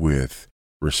another with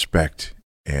respect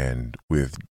and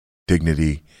with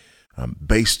dignity,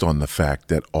 based on the fact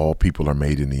that all people are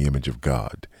made in the image of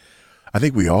God. I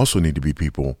think we also need to be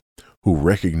people who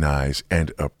recognize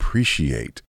and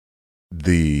appreciate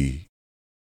the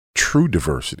true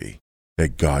diversity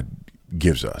that God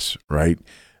gives us, right?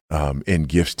 In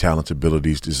gifts, talents,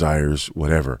 abilities, desires,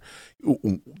 whatever.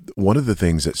 One of the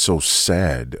things that's so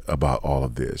sad about all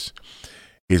of this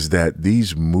is that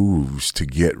these moves to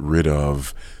get rid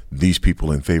of these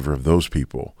people in favor of those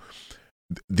people,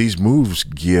 these moves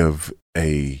give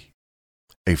a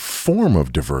form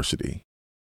of diversity,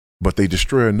 but they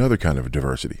destroy another kind of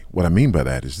diversity. What I mean by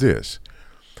that is this.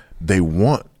 They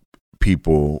want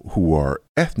people who are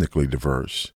ethnically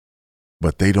diverse,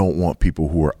 but they don't want people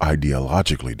who are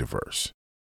ideologically diverse.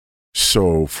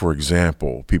 So, for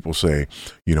example, people say,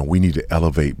 we need to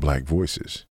elevate Black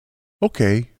voices.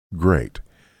 Okay, great.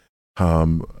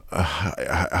 How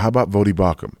about Vodi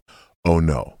Bakum? Oh,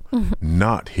 no,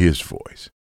 not his voice,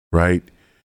 right?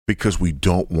 Because we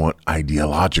don't want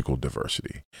ideological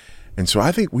diversity. And so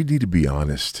I think we need to be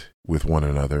honest with one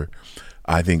another.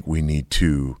 I think we need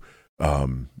to,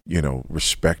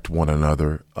 respect one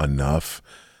another enough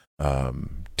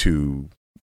to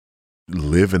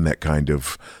live in that kind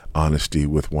of honesty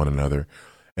with one another.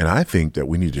 And I think that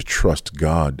we need to trust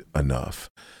God enough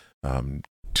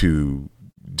to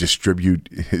distribute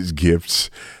his gifts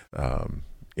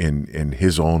in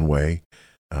his own way,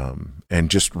 and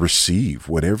just receive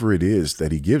whatever it is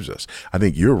that he gives us. I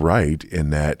think you're right in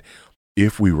that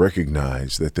if we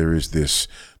recognize that there is this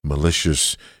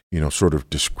malicious, sort of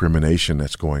discrimination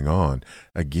that's going on,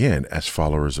 again, as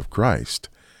followers of Christ,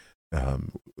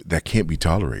 that can't be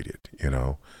tolerated,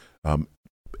 and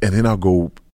then I'll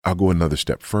go another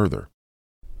step further.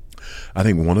 I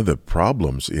think one of the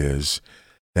problems is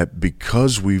that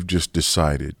because we've just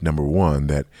decided, number one,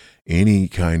 that any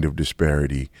kind of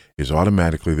disparity is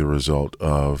automatically the result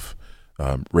of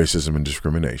racism and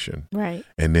discrimination. Right.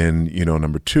 And then,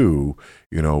 number two,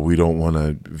 we don't want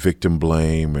to victim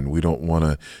blame, and we don't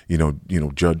want to,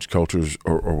 judge cultures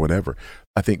or whatever.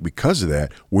 I think because of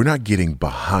that, we're not getting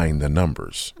behind the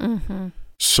numbers. Mm-hmm.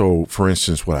 So, for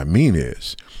instance, what I mean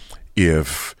is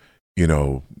if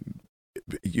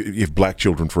Black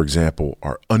children, for example,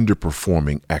 are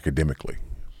underperforming academically,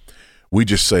 we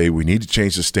just say we need to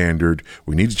change the standard,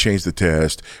 we need to change the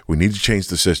test, we need to change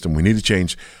the system, we need to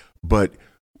change. But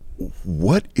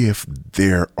what if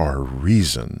there are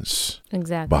reasons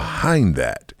behind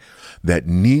that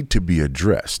need to be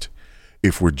addressed?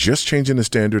 If we're just changing the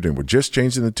standard and we're just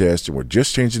changing the test and we're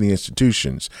just changing the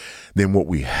institutions, then what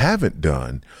we haven't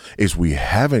done is we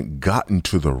haven't gotten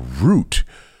to the root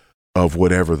of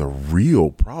whatever the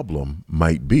real problem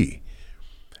might be.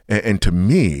 And to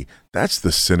me, that's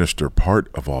the sinister part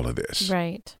of all of this.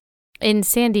 Right. In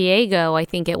San Diego, I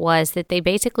think it was that they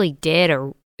basically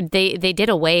they did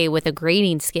away with a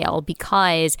grading scale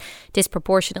because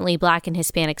disproportionately Black and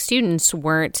Hispanic students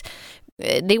weren't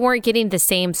getting the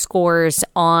same scores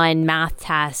on math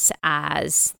tests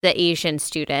as the Asian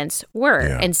students were.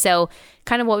 Yeah. And so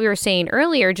kind of what we were saying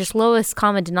earlier, just lowest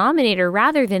common denominator,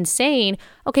 rather than saying,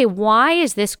 okay, why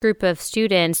is this group of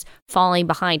students falling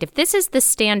behind? If this is the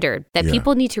standard that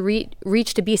people need to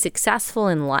reach to be successful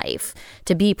in life,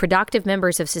 to be productive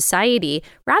members of society,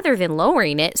 rather than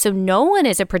lowering it so no one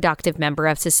is a productive member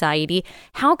of society,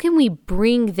 how can we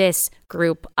bring this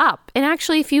group up? And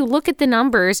actually, if you look at the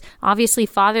numbers, obviously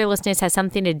fatherlessness has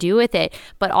something to do with it,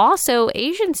 but also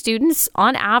Asian students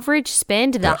on average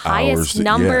spend the highest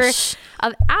number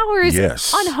of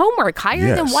hours on homework,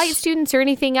 higher than white students or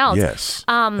anything else. Yes.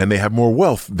 And they have more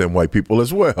wealth than white people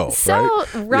as well. So,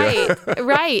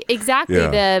 right, exactly. Yeah.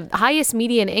 The highest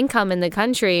median income in the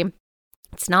country,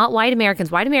 it's not white Americans.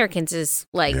 White Americans is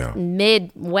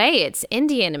midway. It's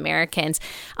Indian Americans,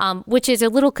 which is a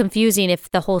little confusing if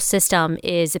the whole system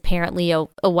is apparently a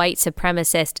white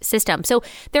supremacist system. So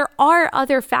there are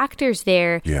other factors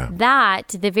there that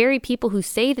the very people who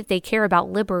say that they care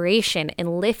about liberation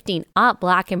and lifting up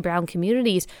Black and brown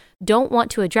communities don't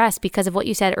want to address because of what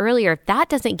you said earlier. That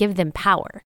doesn't give them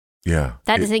power. Yeah.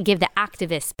 That doesn't give the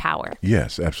activists power.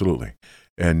 Yes, absolutely.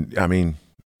 And I mean,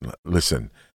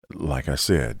 listen, like I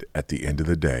said, at the end of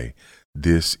the day,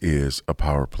 this is a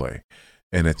power play.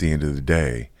 And at the end of the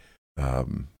day,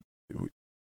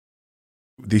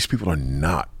 these people are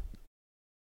not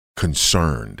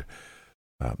concerned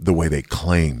the way they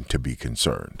claim to be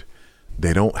concerned.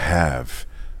 They don't have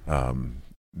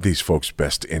these folks'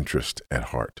 best interest at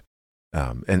heart.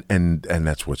 And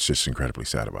that's what's just incredibly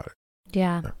sad about it.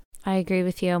 Yeah. I agree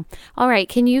with you. All right.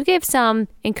 Can you give some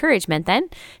encouragement then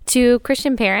to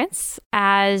Christian parents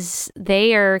as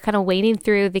they are kind of wading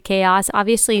through the chaos?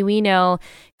 Obviously, we know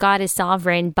God is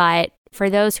sovereign, but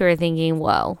for those who are thinking,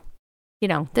 whoa,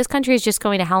 this country is just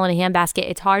going to hell in a handbasket,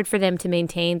 it's hard for them to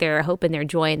maintain their hope and their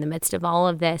joy in the midst of all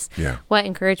of this. Yeah. What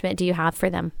encouragement do you have for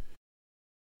them?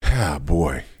 Ah,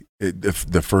 boy.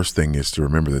 The first thing is to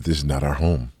remember that this is not our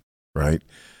home, right?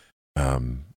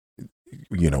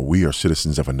 We are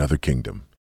citizens of another kingdom.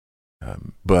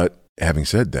 But having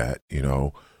said that,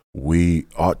 we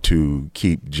ought to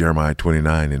keep Jeremiah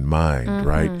 29 in mind,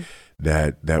 right?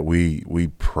 That we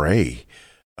pray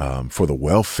for the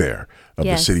welfare of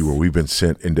the city where we've been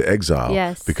sent into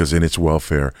exile, because in its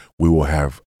welfare, we will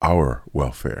have our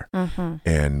welfare.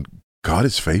 And God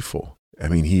is faithful. I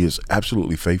mean, he is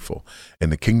absolutely faithful. And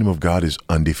the kingdom of God is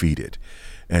undefeated.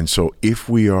 And so if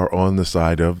we are on the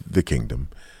side of the kingdom,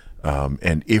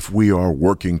 and if we are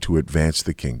working to advance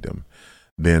the kingdom,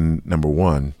 then number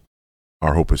one,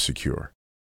 our hope is secure.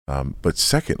 But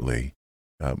secondly,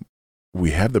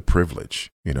 we have the privilege,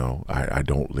 I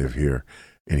don't live here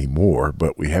anymore,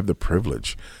 but we have the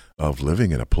privilege of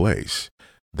living in a place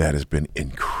that has been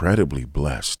incredibly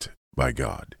blessed by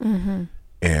God.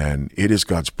 And it is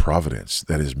God's providence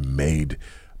that has made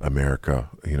America,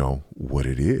 what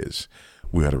it is.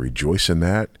 We ought to rejoice in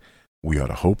that. We ought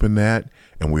to hope in that,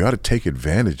 and we ought to take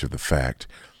advantage of the fact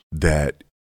that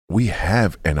we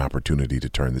have an opportunity to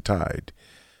turn the tide.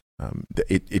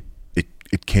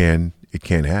 It can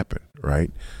happen, right?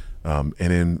 And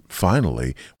then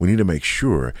finally, we need to make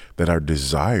sure that our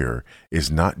desire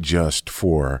is not just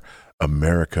for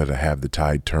America to have the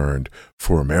tide turned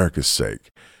for America's sake,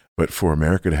 but for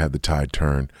America to have the tide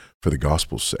turned for the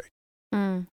gospel's sake.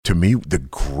 To me, the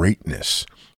greatness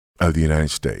of the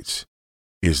United States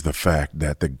is the fact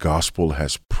that the gospel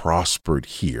has prospered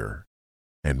here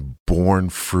and borne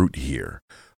fruit here,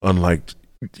 unlike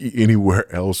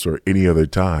anywhere else or any other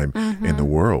time in the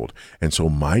world. And so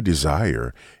my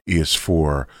desire is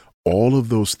for all of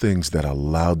those things that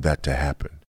allowed that to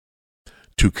happen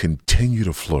to continue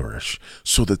to flourish,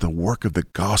 so that the work of the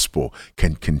gospel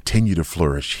can continue to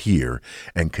flourish here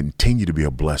and continue to be a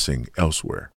blessing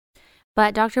elsewhere.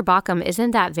 But Dr. Bauckham,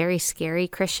 isn't that very scary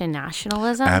Christian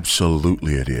nationalism?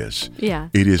 Absolutely it is. Yeah.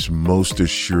 It is most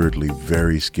assuredly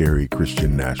very scary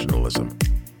Christian nationalism.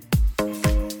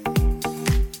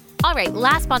 All right,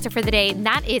 last sponsor for the day, and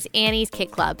that is Annie's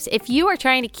Kit Clubs. If you are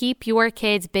trying to keep your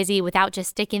kids busy without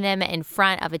just sticking them in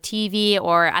front of a TV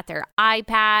or at their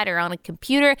iPad or on a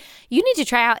computer, you need to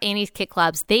try out Annie's Kit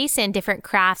Clubs. They send different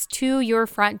crafts to your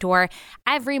front door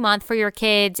every month for your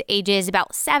kids ages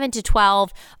about 7 to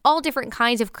 12, all different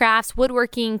kinds of crafts,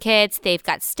 woodworking kits. They've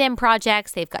got STEM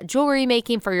projects. They've got jewelry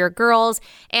making for your girls,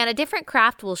 and a different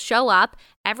craft will show up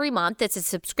every month. It's a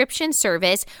subscription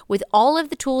service with all of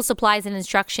the tools, supplies, and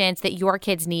instructions that your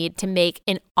kids need to make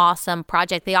an awesome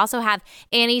project. They also have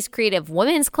Annie's Creative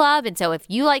Women's Club. And so if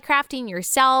you like crafting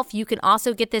yourself, you can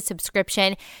also get this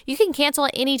subscription. You can cancel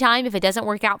at any time if it doesn't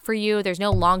work out for you. There's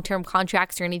no long-term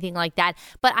contracts or anything like that.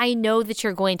 But I know that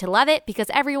you're going to love it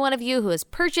because every one of you who has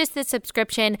purchased this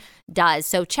subscription does.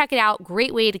 So check it out.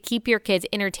 Great way to keep your kids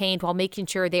entertained while making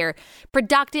sure they're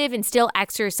productive and still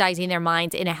exercising their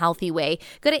minds in a healthy way.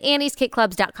 Go to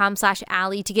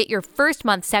annieskitclubs.com/Allie to get your first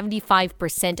month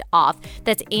 75% off.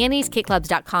 That's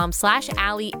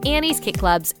annieskitclubs.com/Allie,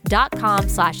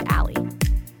 annieskitclubs.com/Allie.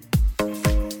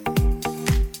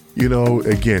 You know,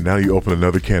 again, now you open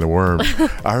another can of worms.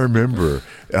 I remember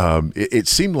it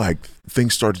seemed like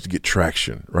things started to get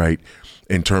traction, right,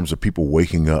 in terms of people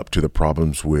waking up to the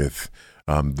problems with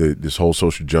this whole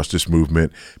social justice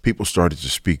movement. People started to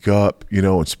speak up,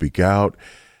 and speak out.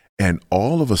 And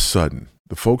all of a sudden,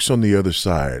 the folks on the other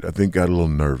side, I think, got a little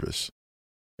nervous.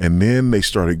 And then they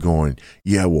started going,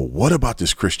 yeah, well, what about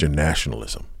this Christian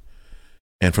nationalism?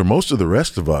 And for most of the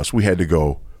rest of us, we had to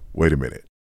go, wait a minute.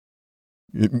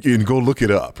 And go look it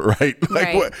up, right?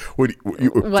 Like, right. What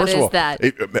first of all, that?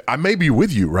 I may be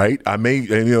with you, right?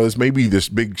 This may be this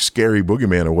big scary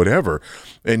boogeyman or whatever.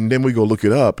 And then we go look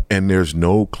it up, and there's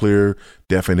no clear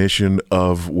definition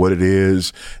of what it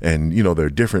is. And, there are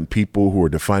different people who are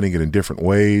defining it in different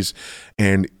ways.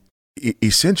 And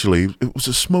essentially, it was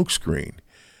a smokescreen.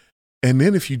 And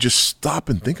then if you just stop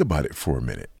and think about it for a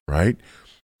minute, right?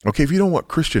 Okay, if you don't want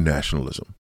Christian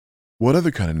nationalism, what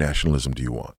other kind of nationalism do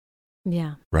you want?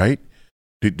 Yeah. Right?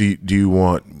 Do you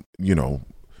want,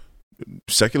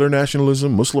 secular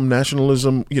nationalism, Muslim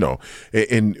nationalism,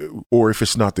 or if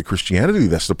it's not the Christianity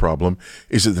that's the problem,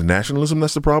 is it the nationalism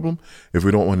that's the problem? If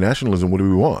we don't want nationalism, what do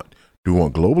we want? Do we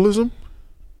want globalism?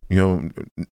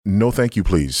 No, thank you,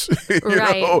 please.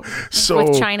 Right. So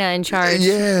with China in charge.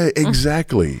 Yeah,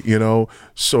 exactly.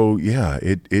 So yeah,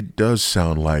 it does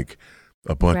sound like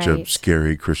a bunch right. of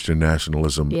scary Christian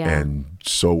nationalism, and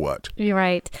so what? You're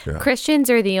right. Yeah.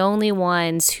 Christians are the only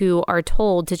ones who are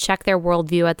told to check their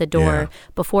worldview at the door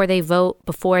before they vote,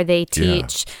 before they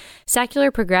teach. Yeah. Secular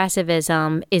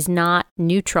progressivism is not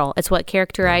neutral. It's what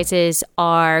characterizes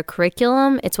our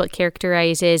curriculum. It's what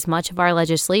characterizes much of our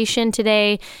legislation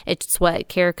today. It's what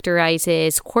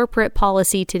characterizes corporate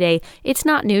policy today. It's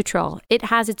not neutral. It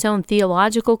has its own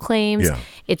theological claims,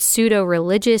 its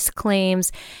pseudo-religious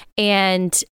claims,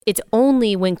 and it's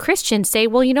only when Christians say,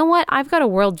 well, you know what? I've got a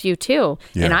worldview too,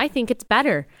 and I think it's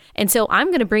better. And so I'm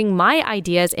going to bring my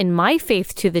ideas and my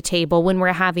faith to the table when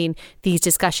we're having these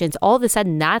discussions. All of a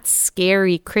sudden, that's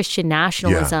scary Christian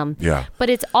nationalism. Yeah. But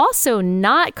it's also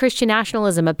not Christian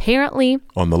nationalism, apparently.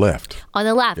 On the left.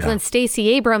 When Stacey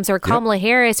Abrams or Kamala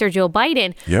Harris or Joe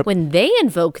Biden, when they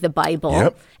invoke the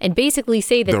Bible and basically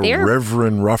say that they're...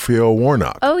 Reverend Raphael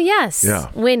Warnock. Oh, yes. Yeah.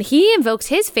 When he invokes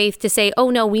his faith to say, oh,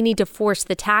 no, we need to force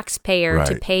the taxpayer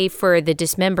to pay for the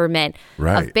dismemberment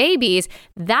of babies,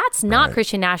 that's not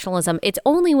Christian nationalism. It's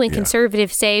only when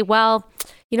conservatives say, well,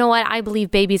 you know what? I believe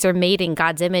babies are made in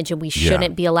God's image and we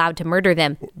shouldn't be allowed to murder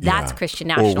them. That's Christian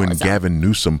nationalism. Or when Gavin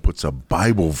Newsom puts a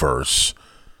Bible verse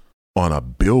on a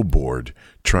billboard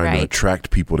trying to attract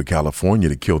people to California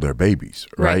to kill their babies,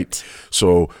 right?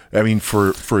 So, I mean,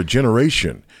 for a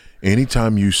generation,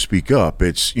 anytime you speak up,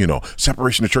 it's,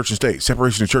 separation of church and state,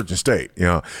 separation of church and state,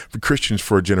 for Christians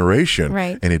for a generation.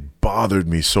 Right. And it bothered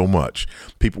me so much.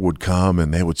 People would come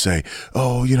and they would say,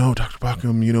 oh, Dr.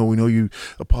 Bauckham, we know you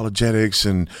apologetics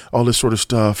and all this sort of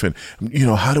stuff. And,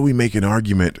 how do we make an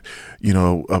argument,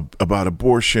 about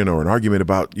abortion or an argument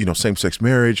about, same-sex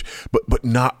marriage, but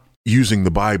not using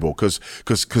the Bible because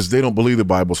they don't believe the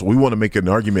Bible. So we want to make an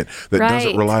argument that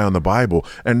doesn't rely on the Bible.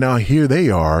 And now here they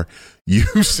are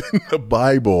using the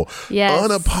Bible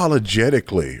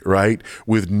unapologetically, right?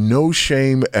 With no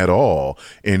shame at all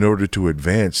in order to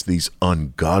advance these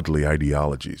ungodly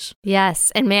ideologies.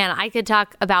 Yes. And man, I could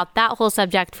talk about that whole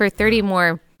subject for 30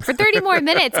 more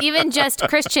minutes, even just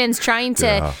Christians trying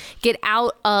to get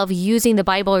out of using the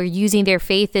Bible or using their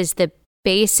faith as the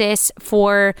basis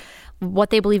for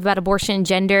what they believe about abortion,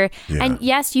 gender. Yeah. And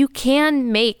yes, you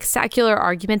can make secular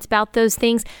arguments about those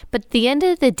things, but at the end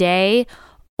of the day,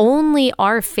 only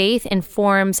our faith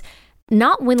informs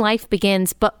not when life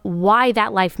begins, but why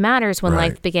that life matters when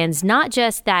life begins. Not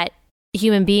just that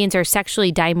human beings are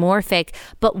sexually dimorphic,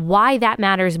 but why that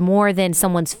matters more than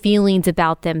someone's feelings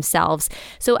about themselves.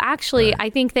 So actually,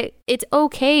 I think that it's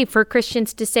okay for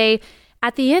Christians to say,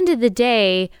 at the end of the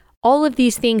day, all of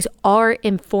these things are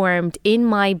informed in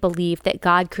my belief that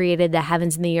God created the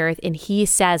heavens and the earth, and he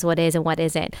says what is and what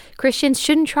isn't. Christians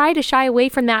shouldn't try to shy away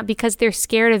from that because they're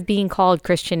scared of being called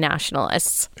Christian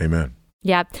nationalists. Amen.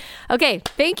 Yeah. Okay.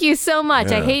 Thank you so much.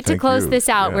 Yeah, I hate to close this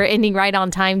out. Yeah. We're ending right on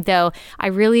time, though. I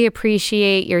really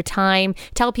appreciate your time.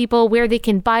 Tell people where they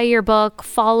can buy your book,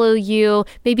 follow you,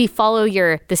 maybe follow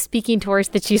the speaking tours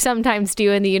that you sometimes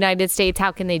do in the United States.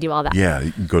 How can they do all that? Yeah.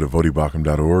 You can go to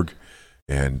VodiBaucham.org.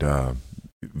 And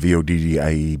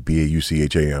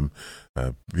VODDIEBAUCHAM.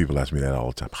 People ask me that all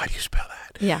the time. How do you spell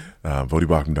that? Yeah.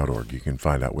 VodiBaucham.org. You can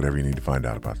find out whatever you need to find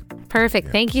out about it. Perfect.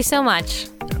 Yeah. Thank you so much.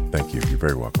 Yeah, thank you. You're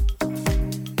very welcome.